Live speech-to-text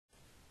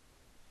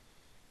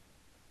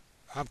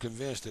I'm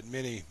convinced that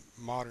many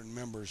modern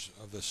members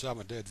of the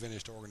Seventh-day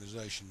Adventist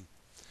organization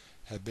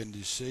have been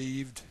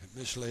deceived,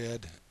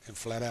 misled, and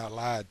flat out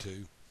lied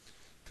to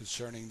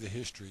concerning the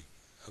history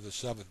of the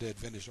Seventh-day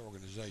Adventist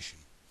organization,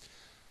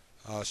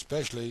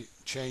 especially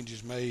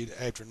changes made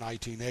after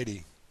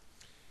 1980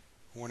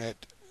 when at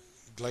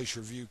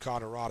Glacier View,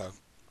 Colorado,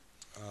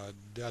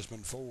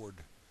 Desmond Ford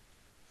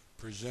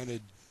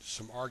presented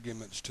some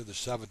arguments to the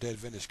Seventh-day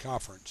Adventist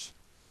Conference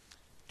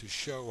to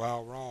show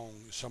how wrong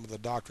some of the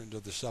doctrines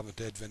of the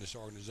Seventh-day Adventist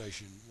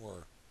organization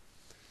were.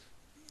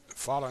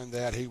 Following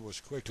that, he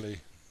was quickly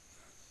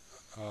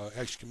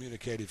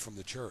excommunicated from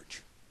the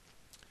church,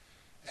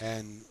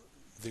 and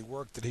the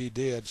work that he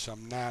did,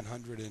 some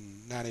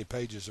 990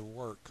 pages of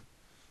work,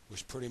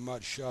 was pretty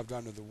much shoved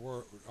under the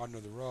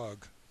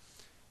rug,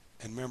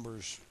 and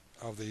members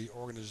of the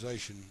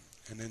organization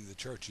and in the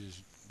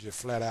churches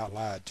just flat out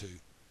lied to.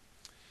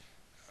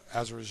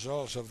 As a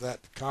result of that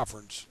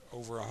conference,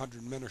 over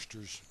 100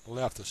 ministers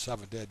left the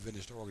Seventh-day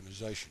Adventist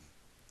organization.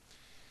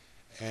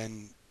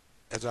 And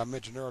as I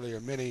mentioned earlier,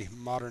 many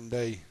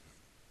modern-day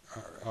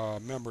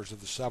members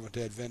of the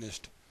Seventh-day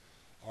Adventist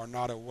are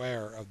not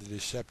aware of the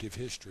deceptive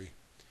history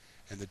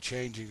and the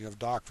changing of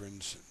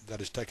doctrines that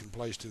has taken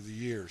place through the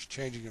years.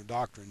 Changing of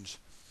doctrines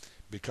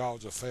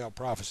because of failed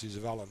prophecies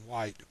of Ellen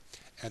White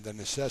and the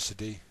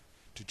necessity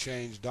to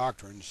change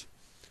doctrines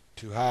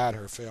to hide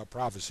her failed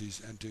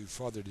prophecies and to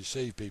further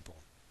deceive people.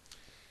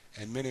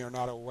 And many are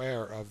not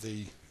aware of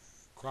the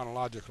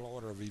chronological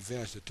order of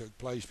events that took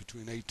place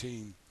between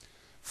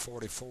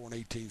 1844 and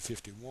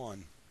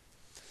 1851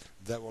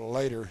 that will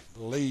later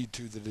lead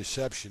to the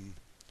deception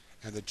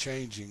and the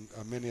changing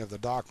of many of the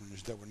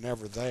doctrines that were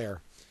never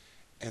there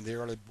and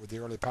with the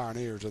early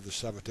pioneers of the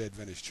Seventh-day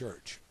Adventist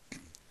Church.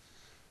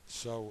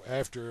 So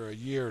after a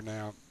year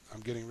now,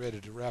 I'm getting ready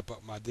to wrap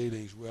up my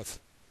dealings with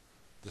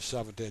the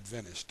Seventh-day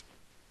Adventist.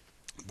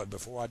 But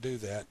before I do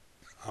that,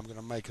 I'm going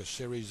to make a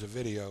series of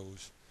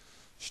videos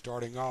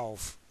starting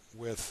off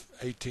with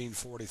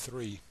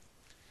 1843,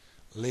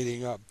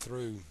 leading up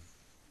through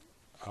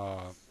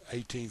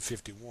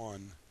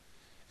 1851,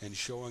 and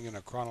showing in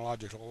a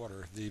chronological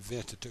order the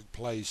events that took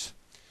place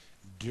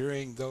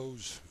during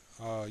those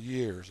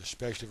years,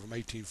 especially from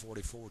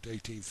 1844 to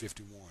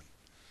 1851,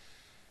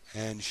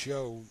 and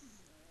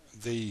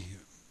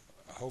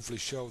hopefully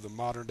show the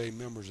modern day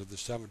members of the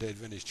Seventh-day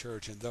Adventist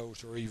Church and those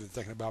who are even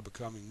thinking about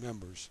becoming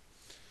members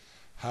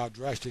how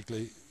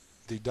drastically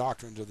the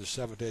doctrines of the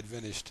Seventh-day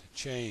Adventist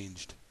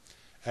changed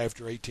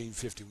after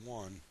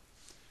 1851,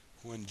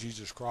 when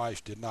Jesus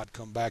Christ did not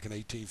come back in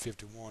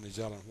 1851 as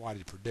Ellen White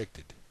had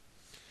predicted.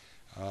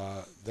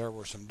 There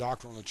were some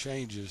doctrinal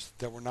changes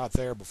that were not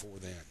there before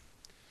then,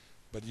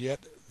 but yet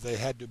they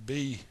had to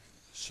be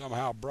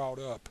somehow brought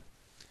up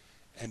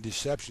and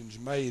deceptions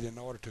made in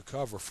order to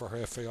cover for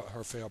her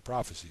failed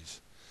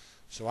prophecies.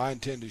 So I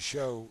intend to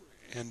show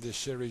in this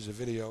series of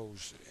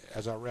videos,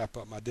 as I wrap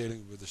up my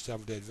dealing with the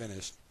Seventh-day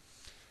Adventists,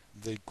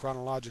 the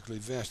chronological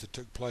events that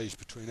took place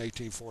between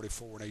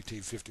 1844 and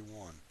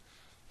 1851.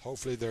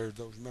 Hopefully there are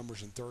those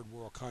members in third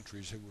world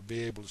countries who will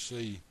be able to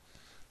see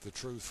the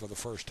truth for the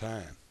first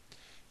time.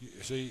 You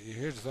see,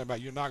 here's the thing about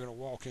it. You're not going to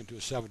walk into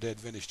a Seventh-day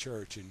Adventist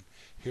church and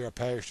hear a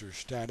pastor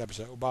stand up and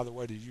say, "Oh, by the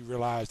way, did you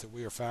realize that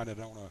we are founded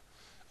on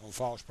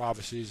false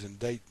prophecies and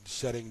date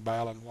setting by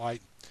Ellen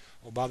White?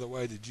 Oh, by the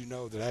way, did you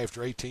know that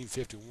after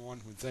 1851,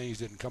 when things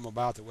didn't come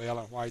about the way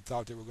Ellen White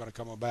thought they were going to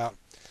come about,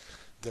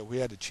 that we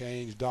had to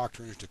change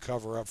doctrines to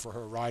cover up for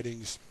her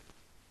writings?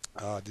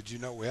 Did you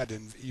know we had to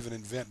even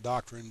invent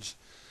doctrines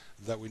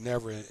that were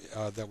never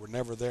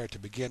there to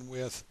begin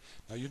with?"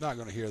 Now, you're not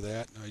going to hear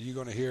that. You're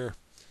going to hear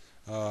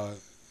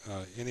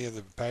any of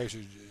the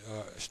pastors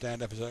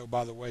stand up and say, "Oh,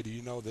 by the way, do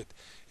you know that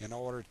in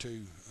order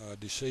to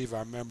deceive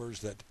our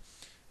members that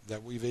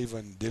we've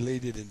even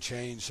deleted and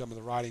changed some of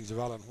the writings of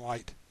Ellen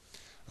White,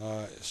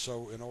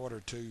 so in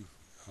order to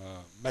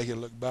make it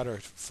look better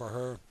for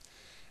her?"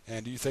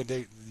 And do you think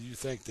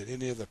that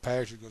any of the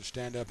pastors are going to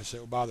stand up and say,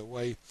 "Oh, by the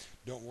way,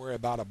 don't worry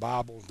about a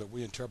Bible, that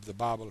we interpret the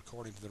Bible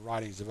according to the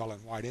writings of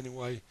Ellen White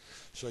anyway,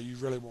 so you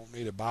really won't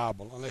need a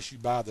Bible unless you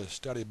buy the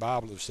study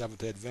Bible of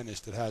Seventh-day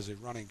Adventist that has a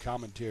running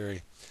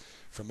commentary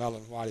from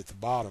Ellen White at the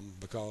bottom,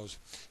 because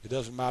it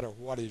doesn't matter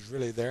what is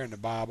really there in the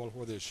Bible,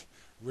 whether it's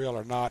real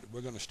or not,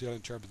 we're going to still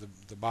interpret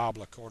the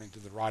Bible according to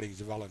the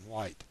writings of Ellen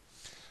White."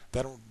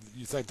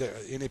 You think that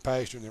any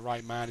pastor in their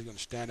right mind is going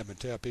to stand up and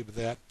tell people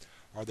that?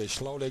 Are they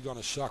slowly going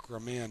to sucker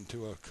them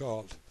into a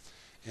cult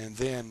and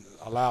then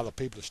allow the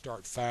people to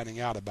start finding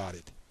out about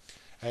it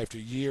after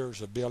years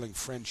of building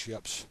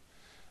friendships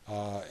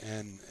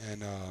and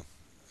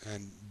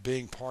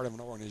being part of an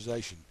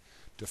organization,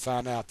 to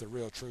find out the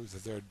real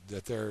truth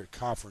that their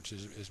conference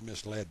has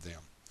misled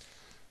them?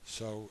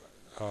 So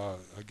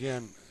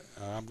again,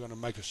 I'm going to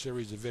make a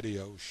series of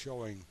videos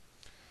showing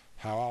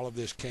how all of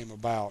this came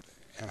about,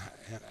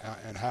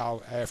 and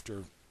how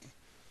after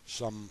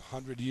some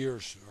 100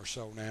 years or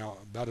so now,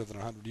 better than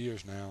 100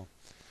 years now,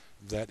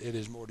 that it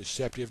is more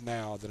deceptive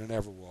now than it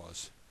ever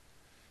was.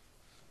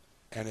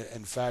 And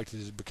in fact, it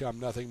has become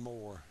nothing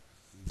more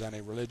than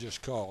a religious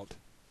cult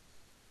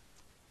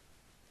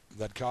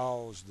that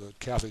calls the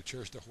Catholic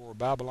Church the whore of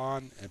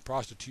Babylon and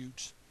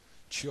prostitutes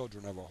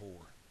children of a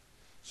whore.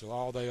 So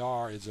all they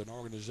are is an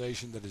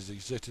organization that has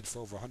existed for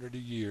over 100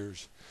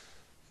 years,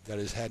 that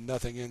has had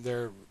nothing in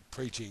their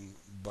preaching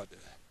but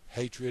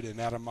hatred and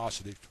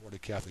animosity toward the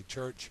Catholic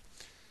Church,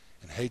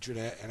 and hatred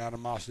and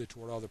animosity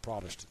toward other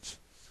Protestants.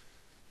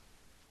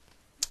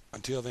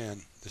 Until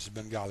then, this has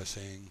been Golly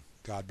saying,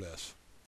 God bless.